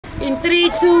In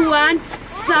 3, 2, 1.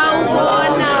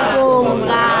 Sawubona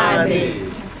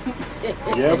Bongani.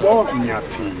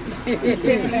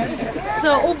 So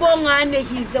Ubongane,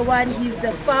 he's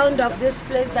the founder of this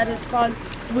place that is called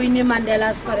Winnie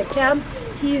Mandela Square Camp.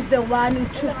 He's the one who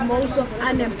took most of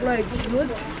unemployed youth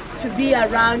to be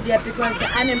around here because the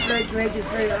unemployed rate is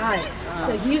very high.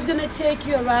 So he's going to take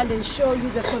you around and show you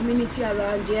the community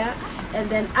around here. And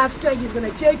then after, he's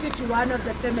going to take you to one of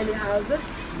the family houses.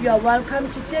 You are welcome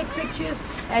to take pictures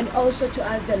and also to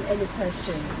ask them any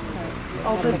questions.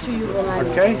 Over to you, Bongani.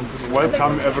 Okay,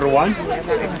 welcome everyone.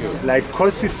 Like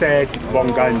Kosi said,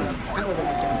 Bongani.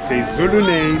 It's a Zulu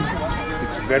name.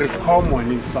 It's very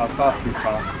common in South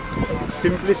Africa. It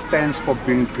simply stands for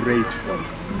being grateful,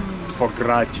 for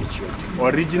gratitude.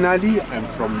 Originally, I'm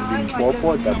from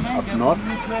Limpopo, that's up north.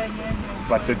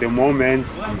 But at the moment,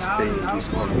 I'm staying in this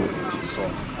community. So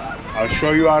I'll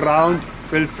show you around.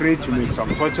 Feel free to make some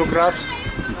photographs.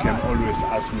 You can always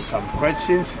ask me some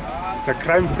questions. It's a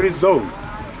crime-free zone.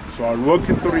 So I'll walk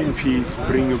you through in peace,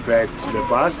 bring you back to the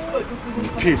bus in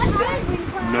peace,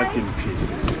 not in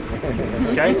pieces.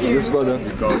 Okay? Yes, brother.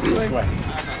 You go this way.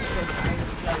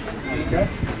 Okay?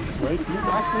 This way, please.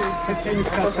 Sit in,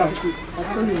 okay, awesome.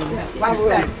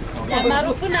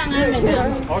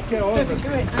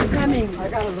 I'm coming. I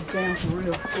gotta look down for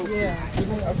real. Yeah.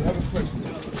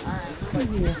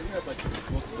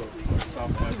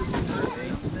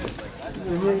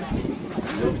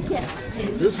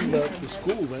 This is not the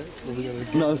school, right?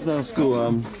 No, it's not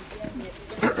school.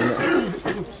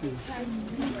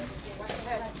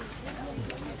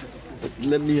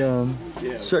 Let me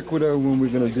check with her when we're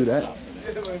gonna do that.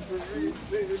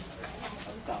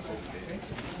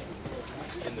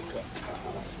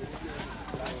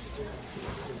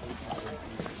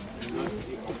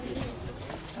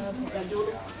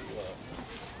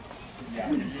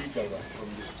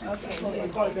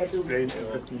 Explain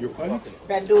everything you call it.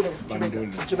 Bandula.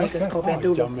 Bandula. Jamaica's called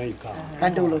Bandula. Jamaica.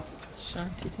 Bandula.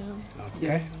 Shantytown.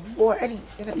 Okay. Or any,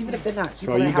 even if they're not.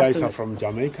 So you guys are from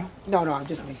Jamaica? No, I'm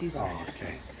just. Oh,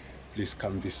 okay. Please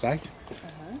come this side.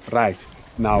 Right.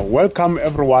 Now, welcome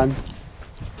everyone.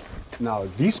 Now,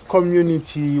 this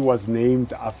community was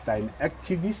named after an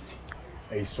activist,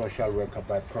 a social worker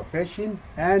by profession,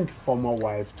 and former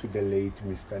wife to the late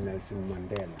Mr. Nelson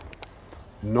Mandela.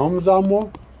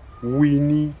 Nomzamo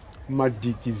Winnie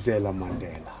Madikizela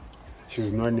Mandela.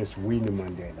 She's known as Winnie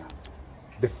Mandela.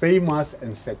 The famous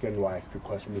and second wife,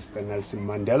 because Mr. Nelson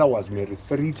Mandela was married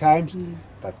 3 times,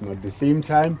 but not the same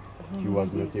time. He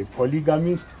was not a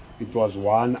polygamist. It was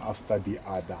one after the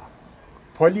other.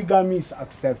 Polygamy is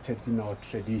accepted in our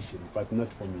tradition, but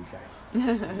not for me, guys.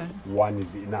 One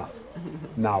is enough.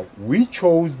 Now, we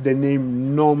chose the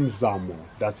name Nomzamo.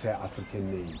 That's her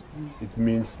African name. It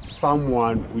means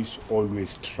someone who is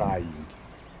always trying.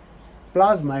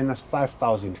 Plus minus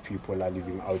 5,000 people are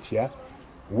living out here.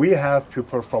 We have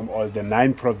people from all the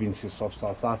 9 provinces of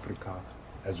South Africa,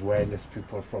 as well as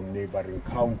people from neighboring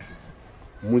countries.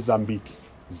 Mozambique,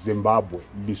 Zimbabwe,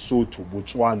 Lesotho,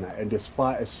 Botswana, and as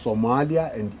far as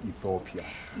Somalia and Ethiopia.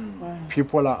 Wow.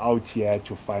 People are out here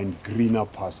to find greener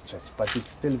pastures, but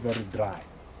it's still very dry.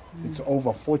 It's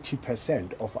over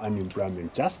 40% of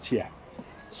unemployment just here.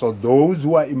 So those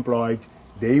who are employed,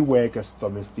 they work as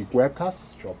domestic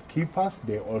workers, shopkeepers.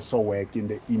 They also work in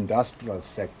the industrial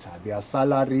sector. Their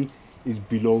salary is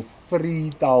below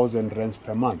 3,000 rands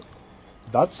per month.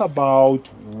 That's about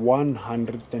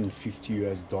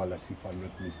 $150 if I'm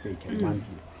not mistaken,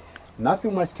 monthly.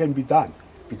 Nothing much can be done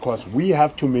because we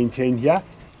have to maintain here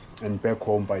and back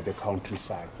home by the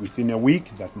countryside. Within a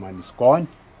week, that money is gone.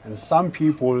 And some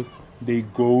people, they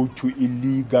go to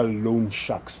illegal loan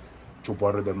sharks to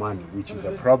borrow the money, which is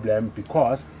a problem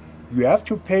because you have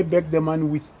to pay back the money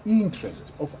with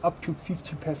interest of up to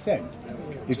 50%.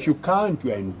 If you can't,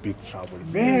 you are in big trouble.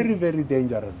 Very, very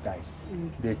dangerous, guys.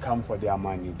 They come for their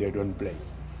money, they don't play.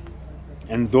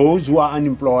 And those who are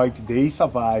unemployed, they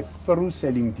survive through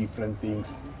selling different things,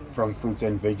 from fruits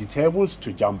and vegetables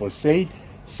to jumbo sale.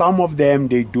 Some of them,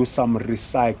 they do some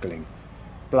recycling,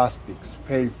 plastics,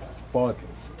 papers,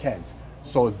 bottles, cans.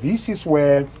 So this is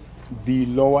where the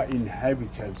lower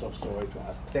inhabitants of Soweto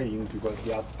are staying, because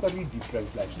there are 3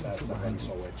 different lifestyles around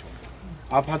Soweto.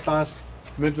 Upper class,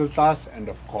 middle class, and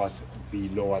of course the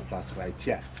lower class right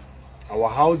here. Our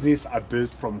houses are built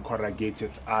from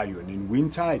corrugated iron. In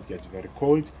winter it gets very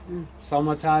cold.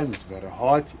 Summertime it's very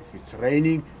hot. If it's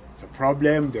raining, it's a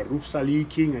problem. The roofs are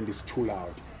leaking and it's too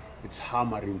loud. It's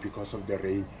hammering because of the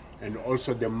rain, and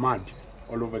also the mud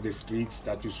all over the streets.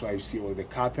 That is why you see all the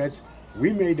carpets.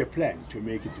 We made a plan to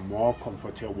make it more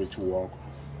comfortable to walk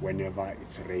whenever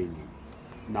it's raining.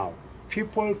 Now,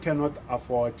 people cannot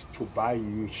afford to buy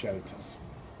new shelters.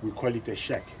 We call it a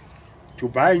shack. To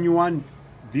buy a new one,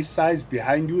 this size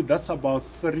behind you, that's about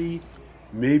 3,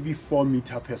 maybe 4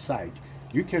 meters per side.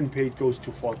 You can pay close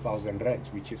to 4,000 rands,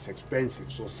 which is expensive.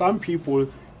 So some people,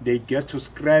 they get to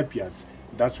scrap yards.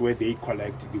 That's where they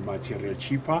collect the material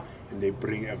cheaper and they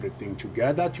bring everything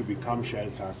together to become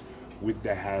shelters with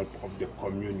the help of the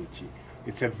community.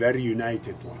 It's a very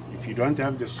united one. If you don't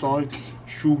have the salt,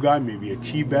 sugar, maybe a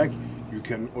tea bag, you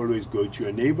can always go to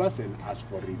your neighbors and ask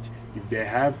for it. If they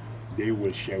have, they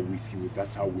will share with you.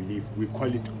 That's how we live. We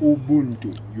call it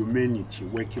Ubuntu, humanity,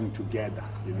 working together,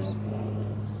 you know.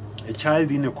 A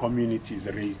child in a community is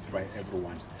raised by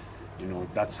everyone. You know,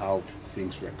 that's how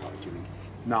things work out, you know.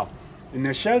 Now, in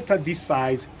a shelter this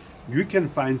size, you can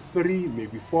find 3,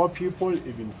 maybe 4 people,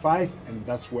 even 5, and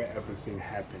that's where everything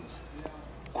happens.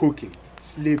 Cooking,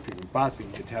 sleeping,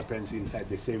 bathing, it happens inside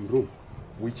the same room,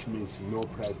 which means no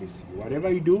privacy.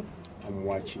 Whatever you do, I'm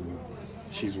watching you.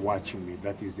 She's watching me.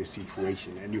 That is the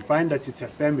situation. And you find that it's a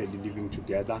family living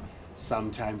together.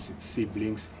 Sometimes it's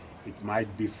siblings. It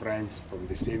might be friends from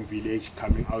the same village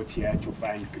coming out here to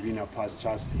find greener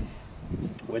pastures.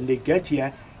 When they get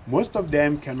here, most of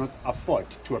them cannot afford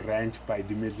to rent by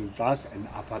the middle class and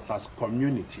upper class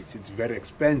communities. It's very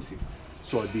expensive.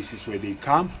 So this is where they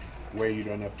come, where you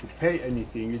don't have to pay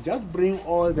anything. You just bring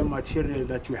all the material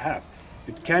that you have.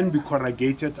 It can be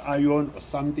corrugated iron or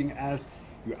something else.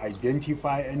 You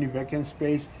identify any vacant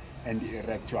space and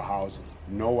erect your house.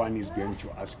 No one is going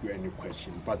to ask you any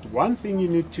question. But one thing you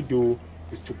need to do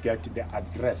is to get the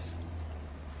address.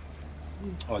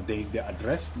 Or there is the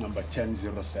address, number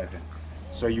 1007.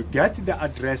 So you get the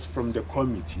address from the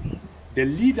committee. The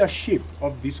leadership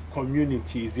of this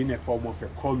community is in a form of a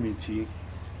committee,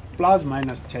 plus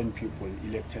minus 10 people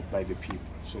elected by the people.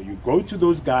 So you go to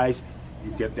those guys,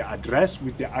 you get the address.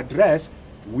 With the address,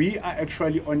 we are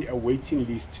actually on a waiting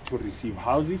list to receive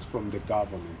houses from the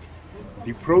government.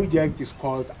 The project is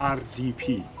called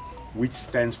RDP, which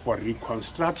stands for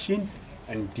Reconstruction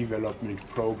and Development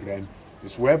Program.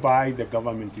 It's whereby the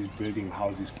government is building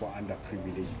houses for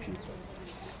underprivileged people.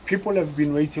 People have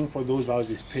been waiting for those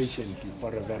houses patiently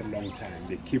for a very long time.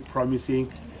 They keep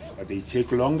promising, but they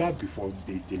take longer before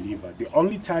they deliver. The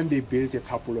only time they built a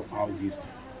couple of houses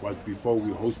was before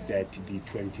we hosted the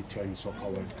 2010 Soccer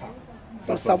World Cup.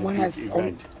 So someone has,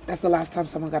 that's the last time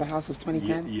someone got a house was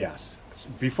 2010? Yes.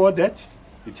 Before that,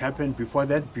 it happened before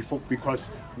that, because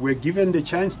we're given the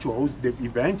chance to host the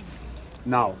event.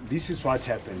 Now, this is what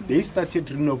happened. They started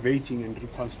renovating and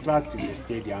reconstructing the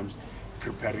stadiums,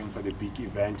 preparing for the big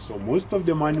event. So most of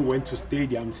the money went to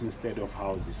stadiums instead of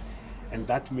houses. And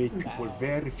that made people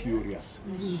very furious.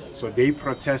 So they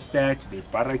protested, they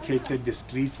barricaded the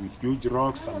streets with huge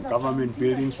rocks, some government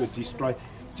buildings were destroyed,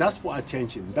 just for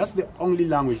attention. That's the only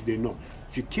language they know.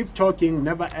 If you keep talking,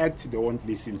 never act, they won't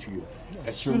listen to you.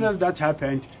 As soon as that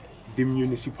happened, the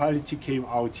municipality came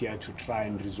out here to try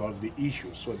and resolve the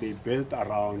issue. So they built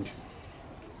around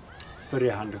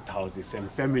 300 houses,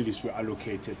 and families were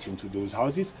allocated into those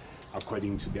houses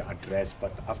according to the address.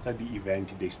 But after the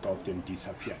event, they stopped and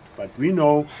disappeared. But we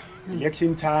know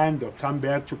election time, they'll come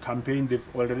back to campaign.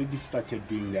 They've already started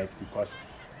doing that, because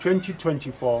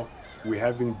 2024, we're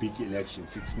having big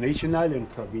elections. It's national and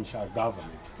provincial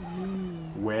government,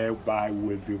 whereby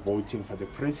we'll be voting for the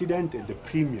president and the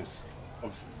premiers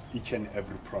of each and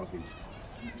every province.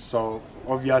 So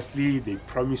obviously they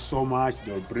promise so much.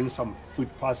 They'll bring some food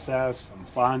parcels, some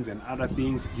funds and other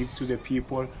things, give to the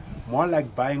people, more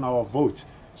like buying our vote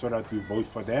so that we vote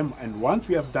for them. And once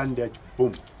we have done that,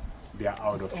 boom, they're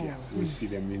out of here. We'll see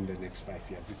them in the next 5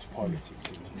 years. It's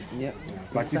politics. Yep.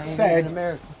 But it's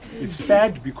sad. It's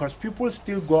sad because people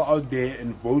still go out there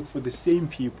and vote for the same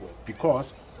people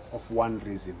because of one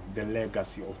reason: the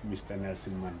legacy of Mr.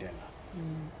 Nelson Mandela.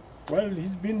 Well,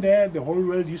 he's been there. The whole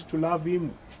world used to love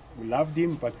him. We loved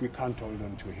him, but we can't hold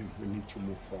on to him. We need to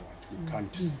move forward. We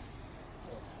can't,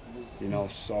 you know,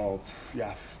 so,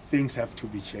 yeah, things have to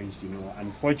be changed, you know.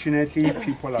 Unfortunately,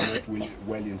 people are not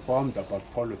well informed about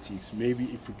politics. Maybe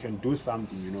if we can do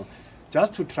something, you know,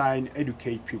 just to try and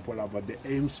educate people about the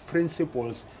aims,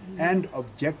 principles, and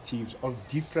objectives of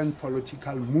different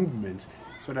political movements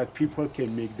so that people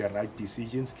can make the right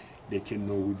decisions. They can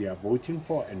know who they are voting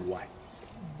for and why.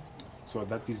 So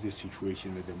that is the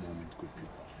situation at the moment, good people.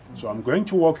 So I'm going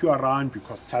to walk you around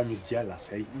because time is jealous,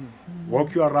 hey?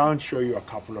 Walk you around, show you a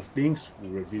couple of things. We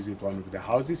will visit one of the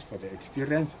houses for the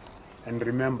experience. And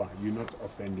remember, you're not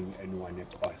offending anyone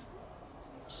at all.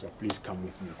 So please come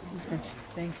with me. Okay.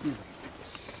 Thank you.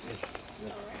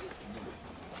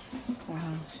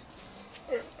 Wow.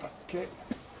 Okay.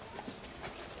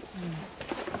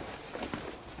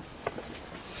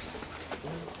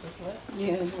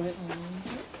 Yeah.